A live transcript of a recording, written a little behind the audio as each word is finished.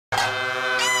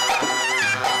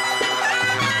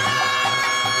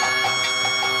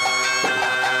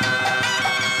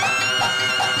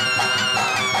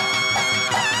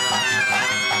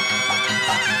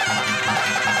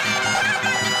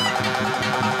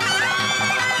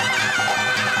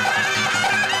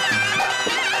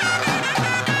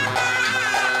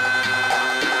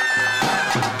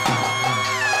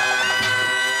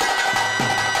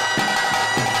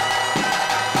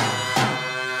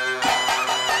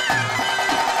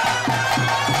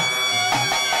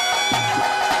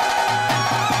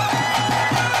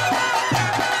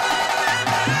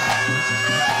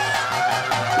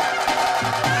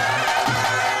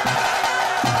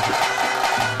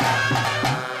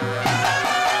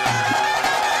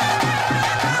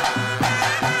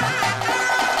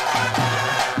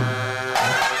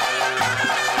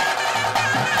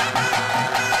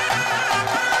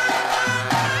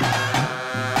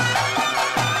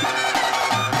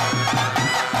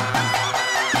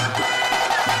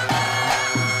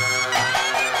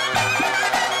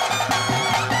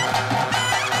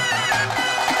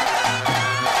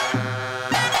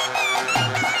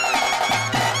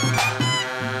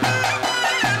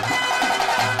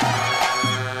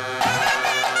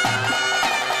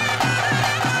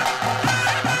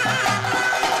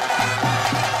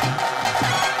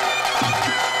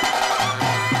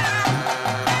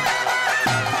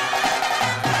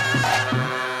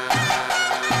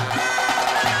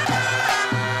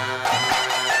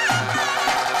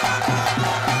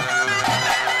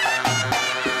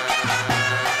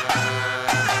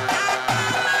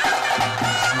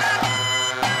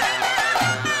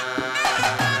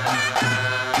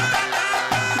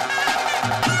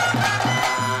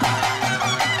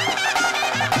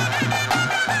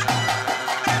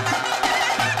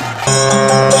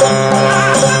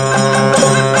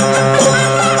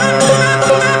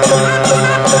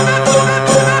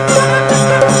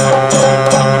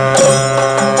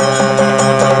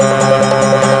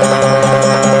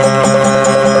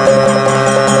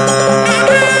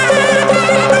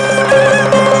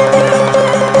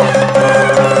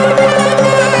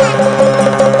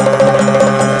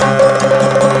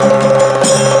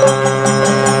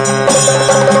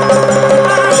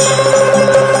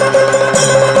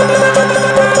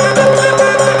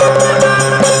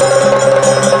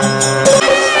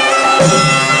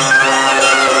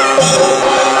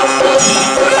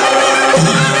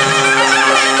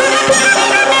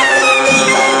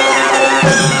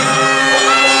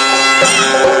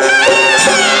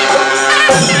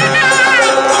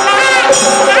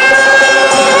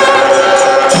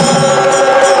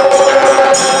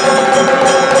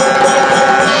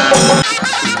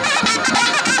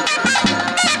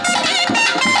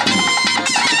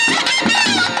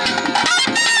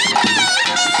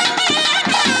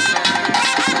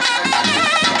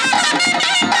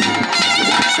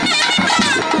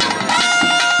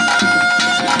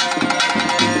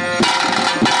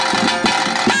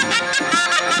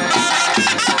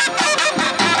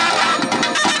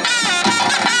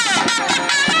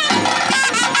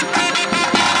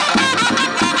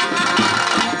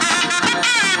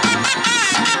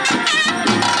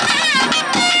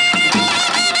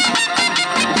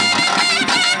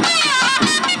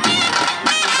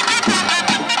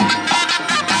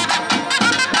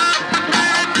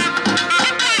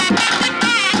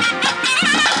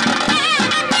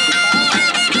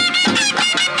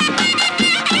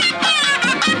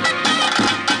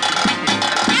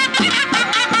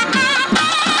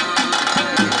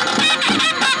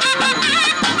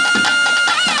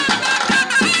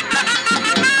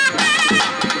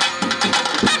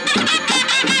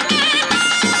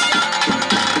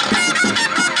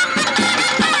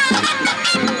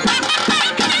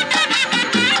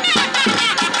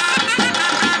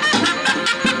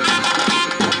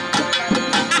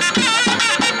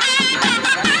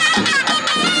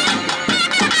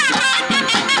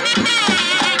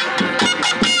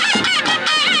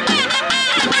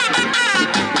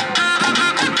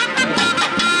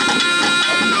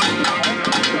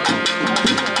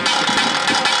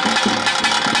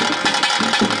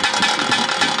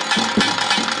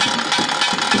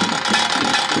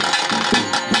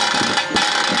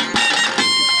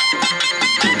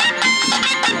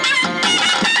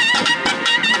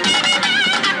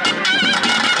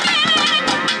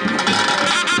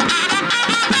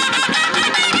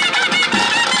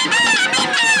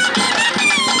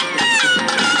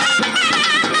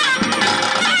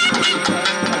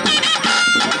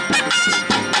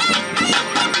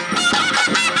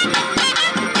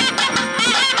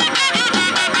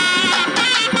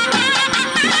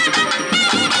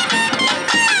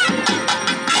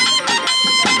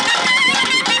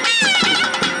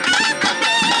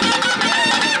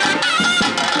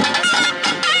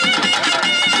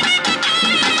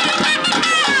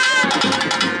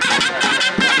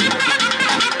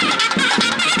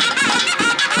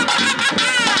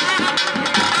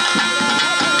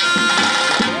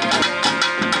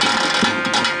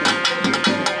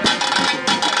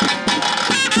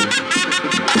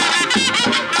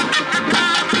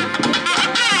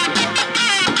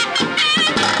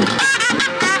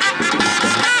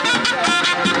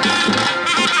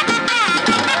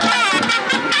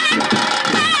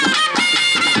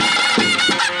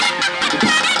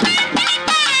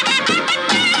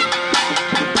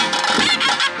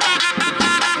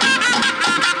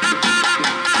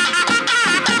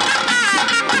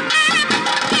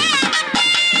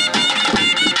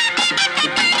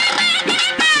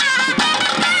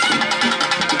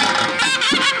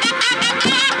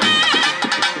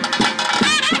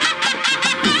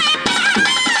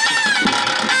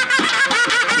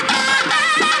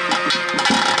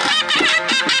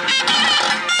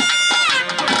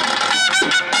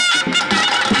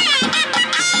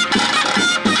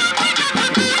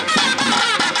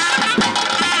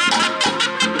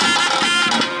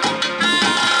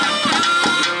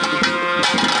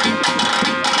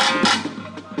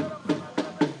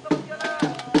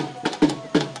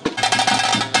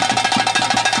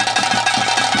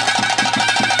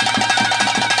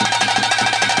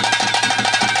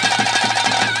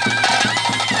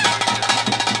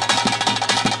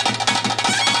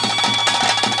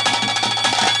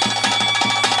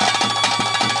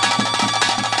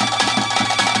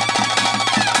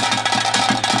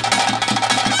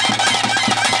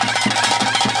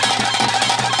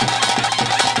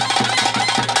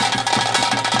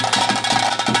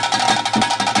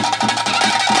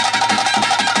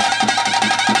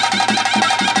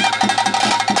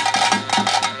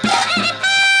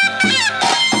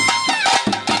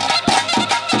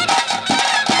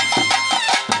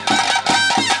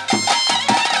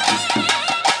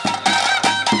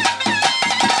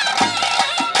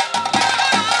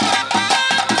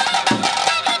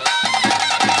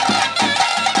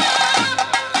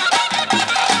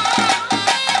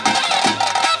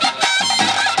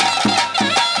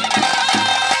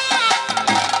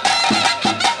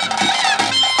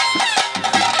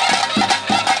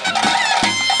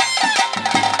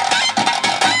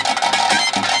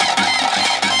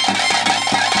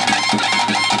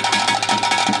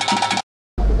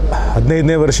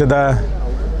15ನೇ ವರ್ಷದ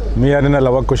ಮಿಯಾರಿನ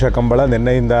ಲವ ಕುಶ ಕಂಬಳ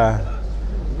ನಿನ್ನೆಯಿಂದ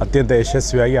ಅತ್ಯಂತ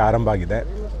ಯಶಸ್ವಿಯಾಗಿ ಆರಂಭ ಆಗಿದೆ.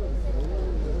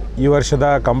 ಈ ವರ್ಷದ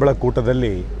ಕಂಬಳ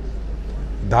ಕೂಟದಲ್ಲಿ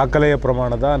ದಾಖಲೆಯ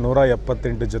ಪ್ರಮಾಣದ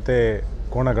 178 ಜೊತೆ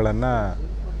ಕೋಣಗಳನ್ನು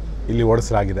ಇಲ್ಲಿ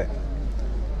ಓಡಿಸಲಾಗಿದೆ.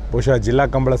 ಬಹುಶಃ ಜಿಲ್ಲಾ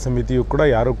ಕಂಬಳ ಸಮಿತಿಯು ಕೂಡ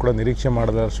ಯಾರೂ ಕೂಡ ನಿರೀಕ್ಷೆ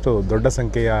ಮಾಡದಷ್ಟು ದೊಡ್ಡ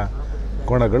ಸಂಖ್ಯೆಯ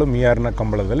ಕೋಣಗಳು ಮಿಯಾರಿನ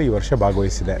ಕಂಬಳದಲ್ಲಿ ಈ ವರ್ಷ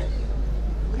ಭಾಗವಹಿಸಿದೆ.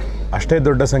 ಅಷ್ಟೇ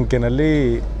ದೊಡ್ಡ ಸಂಖ್ಯೆಯಲ್ಲಿ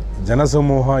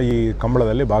ಜನಸಮೂಹ ಈ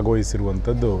ಕಂಬಳದಲ್ಲಿ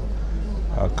ಭಾಗವಹಿಸಿರುವಂಥದ್ದು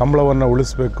ಕಂಬಳವನ್ನು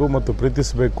ಉಳಿಸಬೇಕು ಮತ್ತು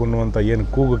ಪ್ರೀತಿಸಬೇಕು ಅನ್ನುವಂಥ ಏನು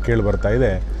ಕೂಗು ಕೇಳಿ ಬರ್ತಾ ಇದೆ,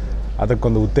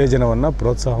 ಅದಕ್ಕೊಂದು ಉತ್ತೇಜನವನ್ನು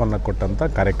ಪ್ರೋತ್ಸಾಹವನ್ನು ಕೊಟ್ಟಂಥ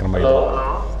ಕಾರ್ಯಕ್ರಮ ಇದು.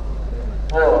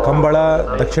 ಕಂಬಳ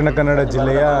ದಕ್ಷಿಣ ಕನ್ನಡ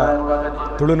ಜಿಲ್ಲೆಯ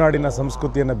ತುಳುನಾಡಿನ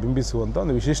ಸಂಸ್ಕೃತಿಯನ್ನು ಬಿಂಬಿಸುವಂಥ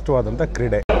ಒಂದು ವಿಶಿಷ್ಟವಾದಂಥ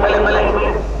ಕ್ರೀಡೆ.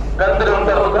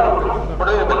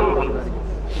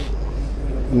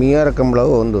 ಮಿಯಾರ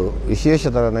ಕಂಬಳವು ಒಂದು ವಿಶೇಷ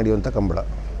ಥರ ನಡೆಯುವಂಥ ಕಂಬಳ.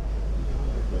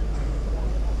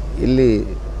 ಇಲ್ಲಿ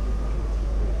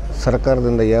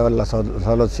ಸರ್ಕಾರದಿಂದ ಯಾವೆಲ್ಲ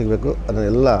ಸವಲತ್ತು ಸಿಗಬೇಕು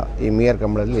ಅದನ್ನೆಲ್ಲ ಈ ಮಿಯಾರ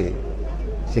ಕಂಬಳದಲ್ಲಿ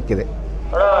ಸಿಕ್ಕಿದೆ.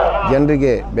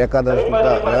 ಜನರಿಗೆ ಬೇಕಾದಷ್ಟು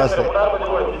ವ್ಯವಸ್ಥೆ,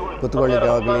 ಕೂತ್ಕೊಳ್ಳಿಕ್ಕೆ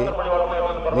ಆಗಲಿ,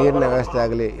 ನೀರಿನ ವ್ಯವಸ್ಥೆ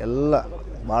ಆಗಲಿ, ಎಲ್ಲ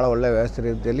ಭಾಳ ಒಳ್ಳೆಯ ವ್ಯವಸ್ಥೆ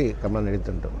ರೀತಿಯಲ್ಲಿ ಕಂಬಳ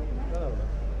ನಡೀತುಂಟು.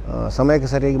 ಸಮಯಕ್ಕೆ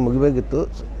ಸರಿಯಾಗಿ ಮುಗಿಬೇಕಿತ್ತು.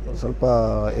 ಸ್ವಲ್ಪ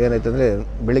ಏನಾಯ್ತಂದರೆ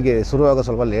ಬೆಳಿಗ್ಗೆ ಶುರುವಾಗ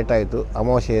ಸ್ವಲ್ಪ ಲೇಟಾಯಿತು,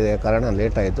 ಅಮಾವಾಸ್ಯೆ ಕಾರಣ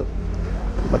ಲೇಟಾಯಿತು.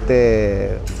 ಮತ್ತು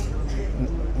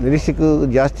ನಿರೀಕ್ಷೆಗೂ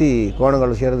ಜಾಸ್ತಿ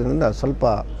ಕೋಣಗಳು ಸೇರೋದ್ರಿಂದ ಸ್ವಲ್ಪ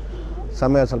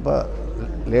ಸಮಯ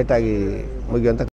ಲೇಟಾಗಿ ಮುಗಿಯುವಂಥ